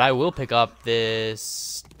that, but I will pick up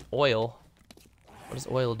this oil. What does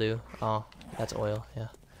oil do? Oh, that's oil, yeah.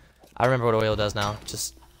 I remember what oil does now.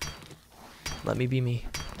 Just let me be me.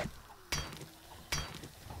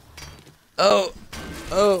 Oh,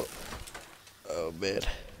 oh, oh, man.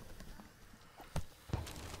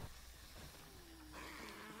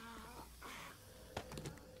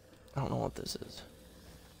 I don't know what this is.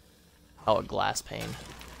 Oh, a glass pane.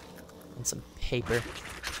 And some paper.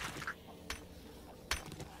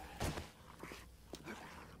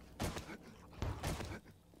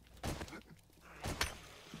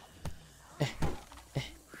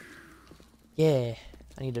 Yeah,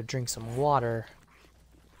 I need to drink some water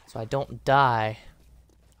so I don't die.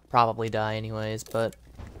 Probably die anyways, but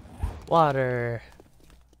water.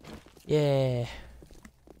 Yeah.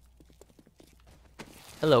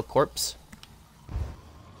 Hello, corpse.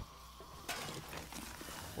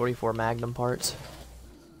 44 Magnum parts.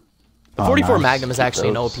 The 44 nice. Magnum is actually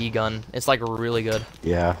an Those. OP gun. It's like really good.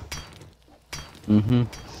 Yeah. You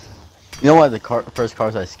know what? The first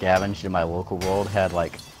cars I scavenged in my local world had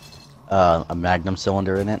like a Magnum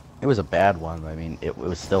cylinder in it. It was a bad one, but I mean, it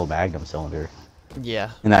was still a Magnum cylinder.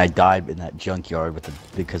 Yeah. And I died in that junkyard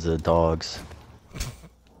because of the dogs.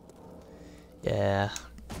 Yeah.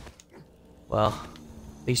 Well,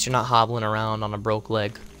 at least you're not hobbling around on a broke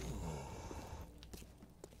leg.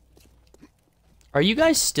 Are you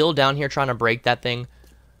guys still down here trying to break that thing?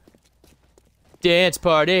 Dance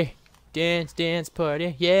party. Dance, dance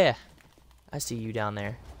party. Yeah. I see you down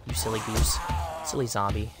there. You silly goose. Silly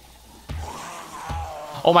zombie.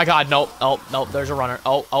 Oh my god, nope. Oh, nope, there's a runner.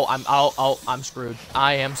 Oh, I'm screwed.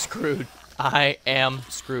 I am screwed. I am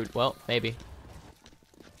screwed. Well, maybe.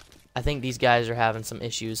 I think these guys are having some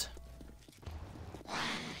issues.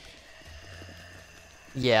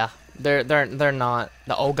 Yeah, they're not.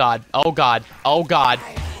 Oh god. Oh god. Oh god.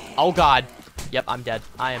 Oh god. Yep, I'm dead.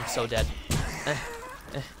 I am so dead.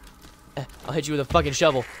 I'll hit you with a fucking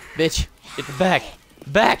shovel, bitch. Get the back.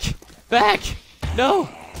 Back. Back. No.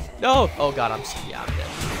 No. Oh god, I'm dead.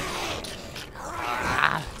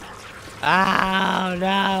 Oh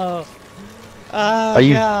no! Oh Are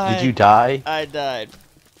you? God. Did you die? I died.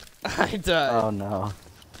 I died. Oh no.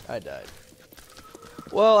 I died.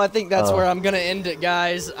 Well, I think that's Oh. where I'm gonna end it,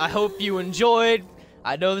 guys. I hope you enjoyed.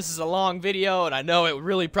 I know this is a long video, and I know it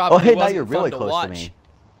really probably Oh hey, now wasn't you're fun really to close watch. to me.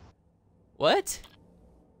 What? It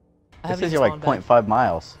I haven't says even you're like spawned back. 0.5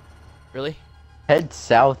 miles. Really? Head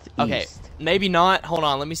southeast. Okay, maybe not. Hold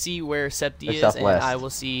on, let me see where Septi Or is, southwest. and I will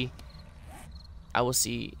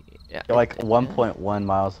see. Yeah, You're like 1.1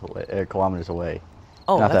 miles away, kilometers away.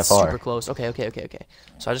 oh, not that's that far. super close. Okay.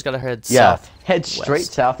 So I just gotta head Yeah, south. head straight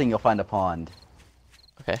south and you'll find a pond.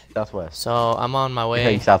 Okay. Southwest. So I'm on my You're way.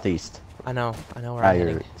 heading southeast. I know where Now I'm you're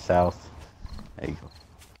heading. south. There you go.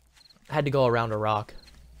 I had to go around a rock.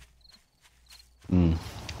 Mm.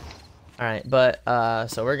 Alright, but,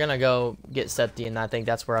 so we're gonna go get Septi, and I think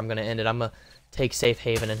that's where I'm gonna end it. I'm gonna take Safe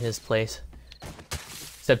Haven in his place.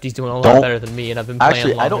 Septi's doing a lot better than me, and I've been playing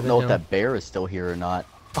Actually, I don't longer know than if him. that bear is still here or not.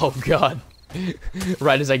 Oh, God.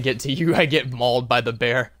 Right as I get to you, I get mauled by the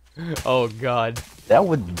bear. Oh, God. That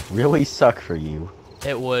would really suck for you.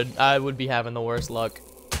 It would. I would be having the worst luck.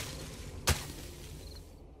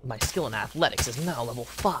 My skill in athletics is now level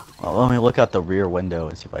 5. Well, let me look out the rear window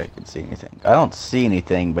and see if I can see anything. I don't see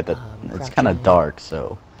anything, but it's kind of crouching. dark,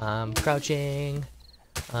 so... I'm crouching.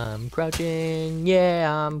 I'm crouching.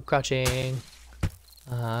 Yeah, I'm crouching.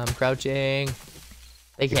 I'm crouching.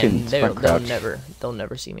 They can sprint crouch. they'll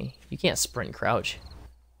never see me. You can't sprint crouch.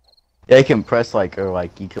 Yeah, you can press, like, or,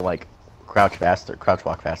 like, you can, like, crouch faster, crouch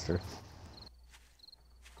walk faster.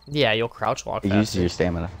 Yeah, you'll crouch walk It faster. uses your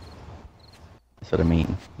stamina. That's what I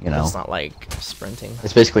mean, you know. It's not like sprinting.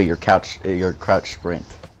 It's basically your crouch sprint.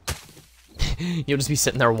 You'll just be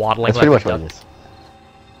sitting there waddling That's like pretty a much what duck. it is.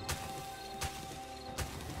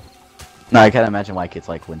 No, I kind of imagine like it's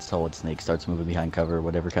like when Solid Snake starts moving behind cover or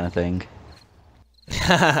whatever kind of thing.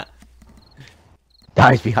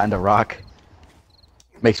 Dies behind a rock.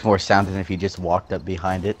 Makes more sound than if he just walked up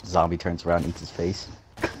behind it. Zombie turns around and eats his face.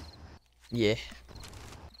 Yeah.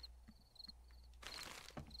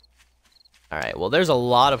 Alright, well there's a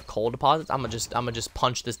lot of coal deposits. I'm gonna just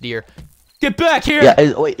punch this deer. Get back here!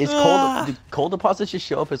 Yeah, wait, do coal deposits just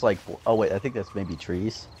show up as like, oh wait, I think that's maybe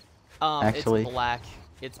trees. Actually. It's black.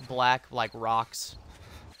 It's black like rocks.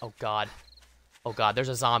 Oh god. Oh god, there's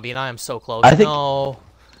a zombie and I am so close. No.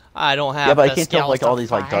 I don't have. Yeah, but I the can't tell if, like skills all to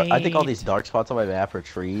these like dark. I think all fight. these dark spots on my map are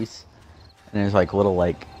trees, and there's like little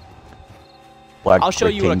like black I'll show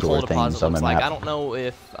you what a rectangular coal deposit things on looks my like. map. I don't know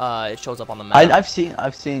if it shows up on the map. I've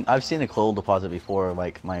seen a coal deposit before,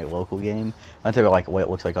 like my local game. I think like what it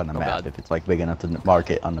looks like on the map, God. if it's like big enough to mark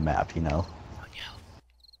it on the map, you know. Oh, yeah.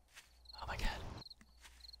 Oh my god.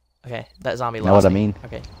 Okay, that zombie You know lost what I me. mean?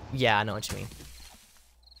 Okay. Yeah, I know what you mean.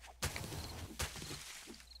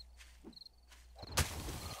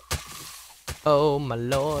 Oh my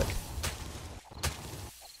lord.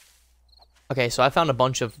 Okay, so I found a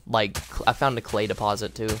bunch of like I found a clay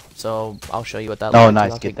deposit too. So I'll show you what that looks like. Oh,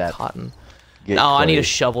 nice. I'll Get that. Cotton. Get No, I need a clay.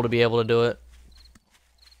 shovel to be able to do it.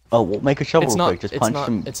 Oh, we'll make a shovel It's real not. quick. Just It's punch not.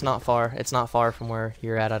 some. It's not far. It's not far from where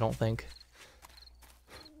you're at. I don't think.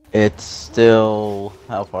 It's still.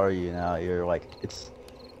 How far are you now? You're like it's.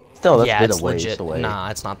 Still, that's Yeah, a bit it's of ways legit. away. Nah,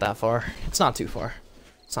 it's not that far. It's not too far.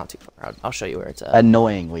 It's not too far. I'll show you where it's at.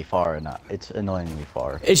 Annoyingly far, not. It's annoyingly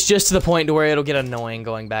far. It's just to the point to where it'll get annoying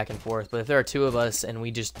going back and forth. But if there are two of us and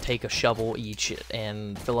we just take a shovel each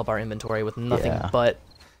and fill up our inventory with nothing Yeah. but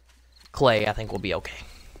clay, I think we'll be okay.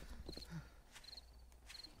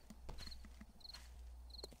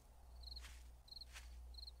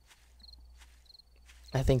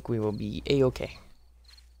 I think we will be a-okay.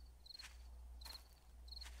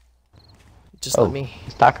 Just Oh, let me.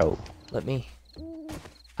 it's taco. Let me.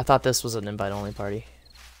 I thought this was an invite-only party.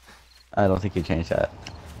 I don't think you changed that.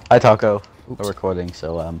 Hi, Taco. Oops. We're recording,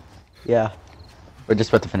 so, yeah. We're just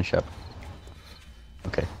about to finish up.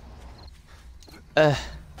 Okay.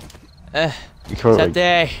 You can Septi,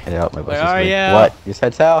 Get out my where are you? What? Just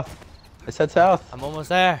head south. Just head south. I'm almost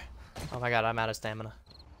there. Oh my god, I'm out of stamina.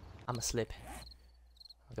 I'm asleep.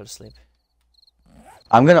 I'll go to sleep.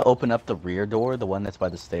 I'm gonna open up the rear door, the one that's by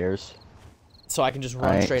the stairs. So I can just run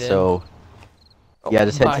Alright, straight so... in. Yeah,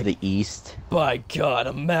 just head my, to the east. By god,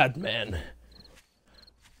 a madman.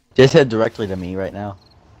 Just head directly to me right now.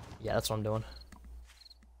 Yeah, that's what I'm doing.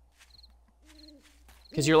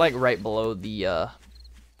 Because you're like right below the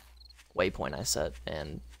waypoint I set,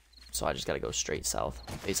 and so I just gotta go straight south,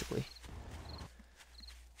 basically.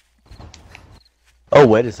 Oh,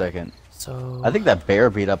 wait a second. So... I think that bear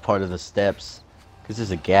beat up part of the steps. Because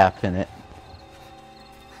there's a gap in it.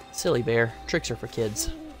 Silly bear. Tricks are for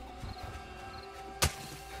kids.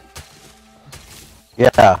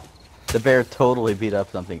 Yeah. The bear totally beat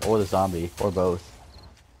up something, or the zombie, or both.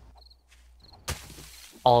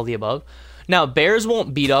 All of the above. Now, bears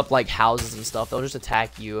won't beat up like houses and stuff. They'll just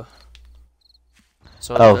attack you.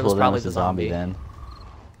 So Oh, it was well, probably then the it's a zombie then.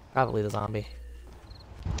 Probably the zombie.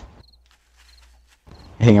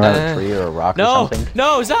 Hang around a tree or a rock or something.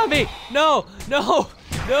 No, zombie! No, no,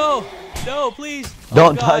 no, no, please.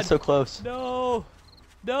 Don't die so close. No,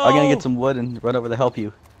 no. I'm gonna get some wood and run over to help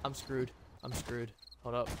you. I'm screwed. I'm screwed.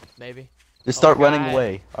 Hold up, maybe. Just start running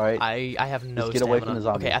away, alright? I have no Just get away from the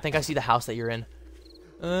zombie. Okay, I think I see the house that you're in.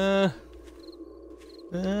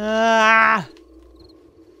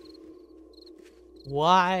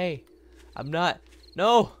 Why? I'm not.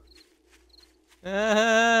 No.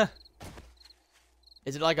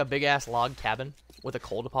 Is it like a big ass log cabin with a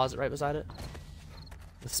coal deposit right beside it?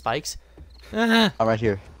 With spikes? I'm right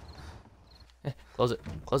here. Close it.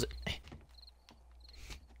 Close it.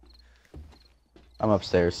 I'm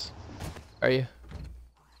upstairs. Are you?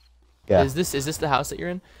 Yeah. Is this the house that you're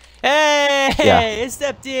in? Hey! Yeah. It's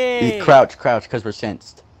Septi! Crouch, because we're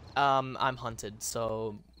sensed. I'm hunted,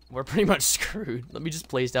 so we're pretty much screwed. Let me just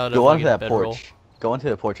place down a Go onto that bedroll. porch. Go onto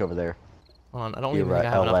the porch over there. Hold on, I don't even think I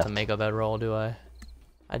have enough to make a bedroll, do I?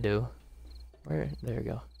 I do. Where? There you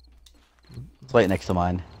go. It's right next to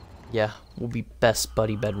mine. Yeah, we'll be best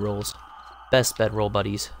buddy bedrolls. Best bedroll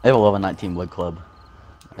buddies. I have a level 19 wood club.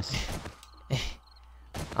 Nice.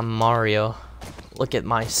 I'm Mario. Look at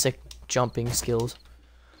my sick jumping skills.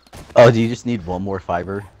 Oh, do you just need one more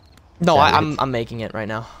fiber? No, I'm making it right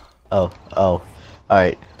now. Oh,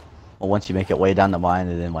 alright. Well, once you make it way down the mine,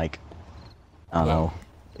 and then, like, I don't know,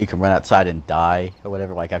 you can run outside and die, or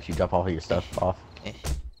whatever, like, after you drop all of your stuff off.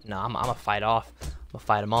 No, I'm gonna fight off. I'm gonna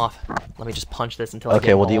fight him off. Let me just punch this until I get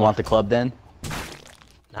Okay, well, do you bone. want the club, then?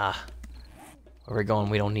 Nah. Where we're going,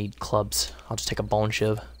 we don't need clubs. I'll just take a bone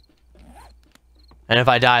shiv. And if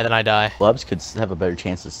I die, then I die. Clubs could have a better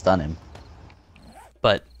chance to stun him.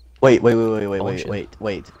 But... Wait.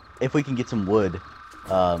 If we can get some wood,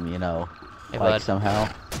 you know, hey, like, bud. somehow.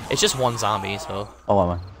 It's just one zombie, so... Oh, am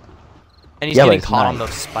I? And he's Yeah, getting but caught on nice.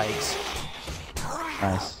 those spikes.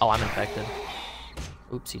 Nice. Oh, I'm infected.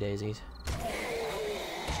 Oopsie daisies.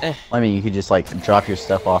 I mean, you could just, like, drop your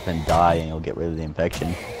stuff off and die, and you'll get rid of the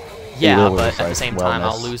infection. Yeah, Either but was, at the like, same time,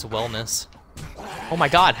 I'll wellness. lose wellness. Oh my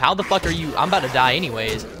god, how the fuck are you? I'm about to die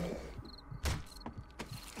anyways.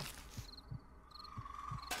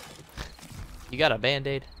 You got a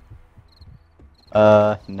band-aid?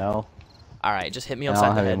 No. Alright, just hit me I upside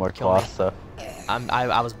don't the have head. any more Kill me. cloth, so.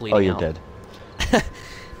 I was bleeding Oh, you're out. dead.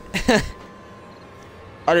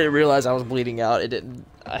 I didn't realize I was bleeding out. It didn't.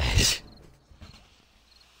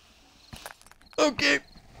 Okay.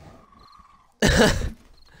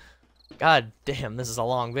 God damn, this is a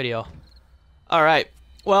long video. All right.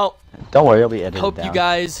 Well, Don't worry, it'll be edited hope down. you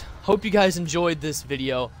guys enjoyed this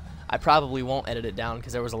video. I probably won't edit it down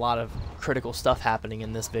because there was a lot of critical stuff happening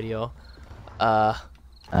in this video. Hope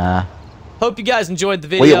you guys enjoyed the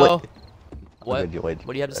video. Wait. What? Wait.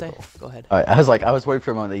 What do you have to say? Go ahead. Alright, I was worried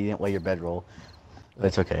for a moment that you didn't weigh your bedroll. But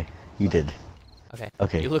it's okay. You did. Okay.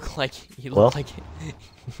 Okay. You look like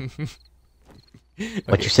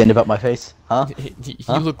What you saying about my face? Huh?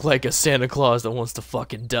 You look like a Santa Claus that wants to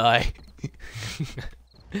fucking die.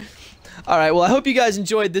 Alright, well, I hope you guys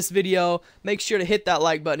enjoyed this video. Make sure to hit that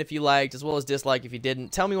like button if you liked, as well as dislike if you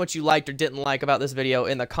didn't. Tell me what you liked or didn't like about this video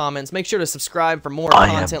in the comments. Make sure to subscribe for more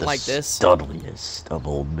content like this. Studliest of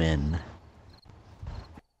old men.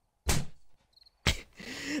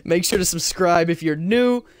 Make sure to subscribe if you're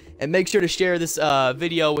new, and make sure to share this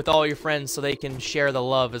video with all your friends so they can share the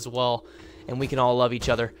love as well, and we can all love each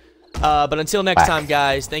other. But until next time,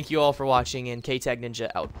 guys, thank you all for watching, and K-Tag Ninja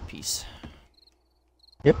out. Peace.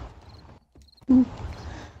 Yep.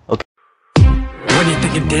 Okay. When you're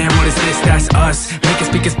thinking, damn, what is this? That's us. Making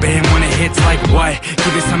speakers bam when it hits like what?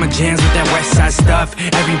 Give it summer jams with that west side stuff.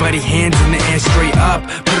 Everybody hands in the air straight up.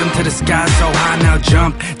 Put them to the sky so high, now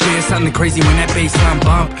jump. Doing something crazy when that bassline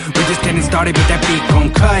bump. We just getting started, but that beat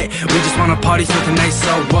gon' cut. We just wanna party, so tonight,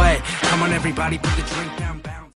 so what? Come on, everybody, put the drink down.